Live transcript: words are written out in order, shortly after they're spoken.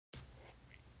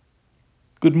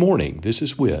Good morning, this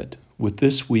is Whit with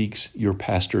this week's Your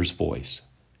Pastor's Voice.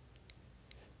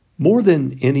 More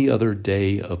than any other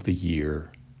day of the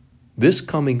year, this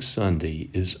coming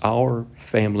Sunday is our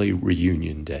family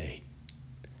reunion day.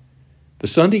 The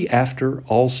Sunday after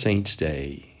All Saints'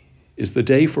 Day is the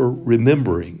day for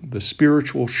remembering the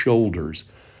spiritual shoulders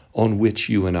on which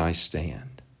you and I stand.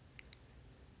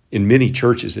 In many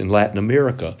churches in Latin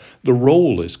America, the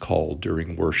roll is called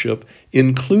during worship,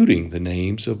 including the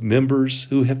names of members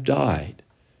who have died,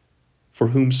 for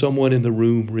whom someone in the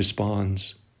room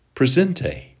responds,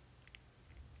 "Presente."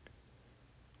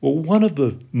 Well, one of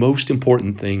the most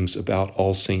important things about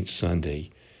All Saints Sunday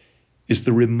is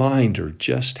the reminder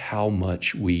just how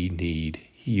much we need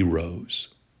heroes.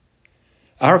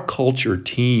 Our culture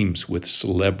teems with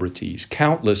celebrities,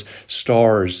 countless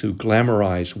stars who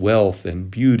glamorize wealth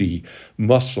and beauty,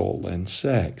 muscle and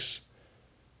sex,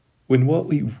 when what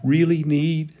we really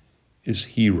need is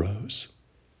heroes.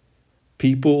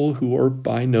 People who are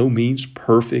by no means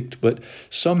perfect, but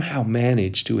somehow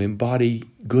manage to embody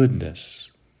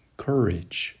goodness,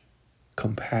 courage,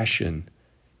 compassion,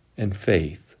 and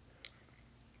faith.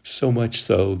 So much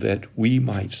so that we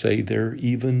might say they're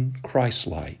even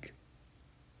Christ-like.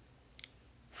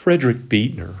 Frederick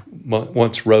Buechner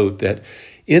once wrote that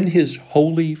in his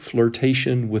holy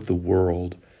flirtation with the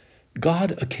world,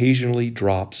 God occasionally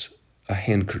drops a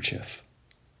handkerchief.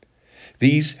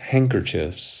 These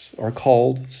handkerchiefs are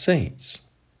called saints.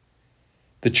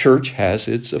 The church has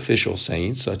its official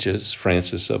saints, such as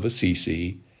Francis of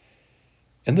Assisi,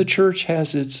 and the church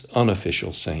has its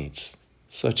unofficial saints,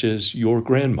 such as your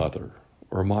grandmother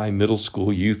or my middle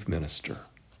school youth minister.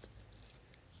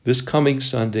 This coming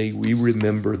Sunday, we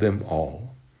remember them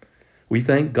all. We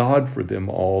thank God for them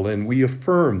all, and we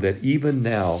affirm that even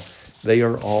now they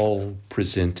are all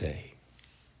presente.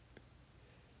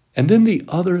 And then the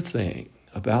other thing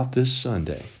about this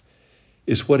Sunday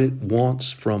is what it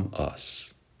wants from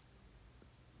us.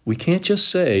 We can't just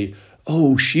say,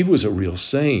 "Oh, she was a real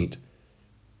saint,"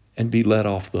 and be let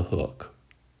off the hook.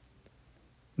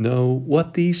 No,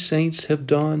 what these saints have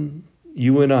done,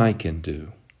 you and I can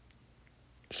do.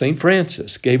 St.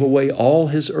 Francis gave away all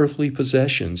his earthly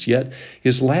possessions, yet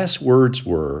his last words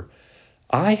were,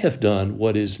 "I have done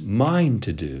what is mine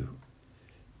to do.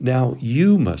 Now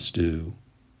you must do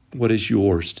what is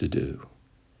yours to do."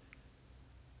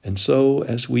 And so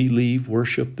as we leave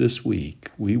worship this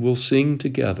week, we will sing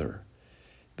together,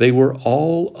 "They were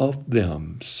all of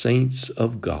them saints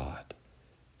of God,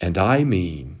 and I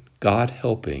mean, God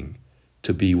helping,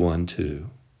 to be one too."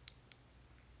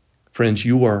 Friends,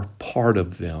 you are part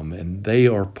of them, and they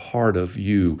are part of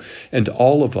you, and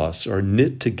all of us are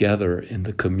knit together in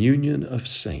the communion of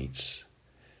saints,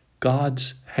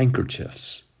 God's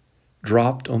handkerchiefs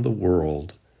dropped on the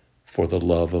world for the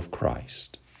love of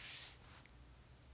Christ.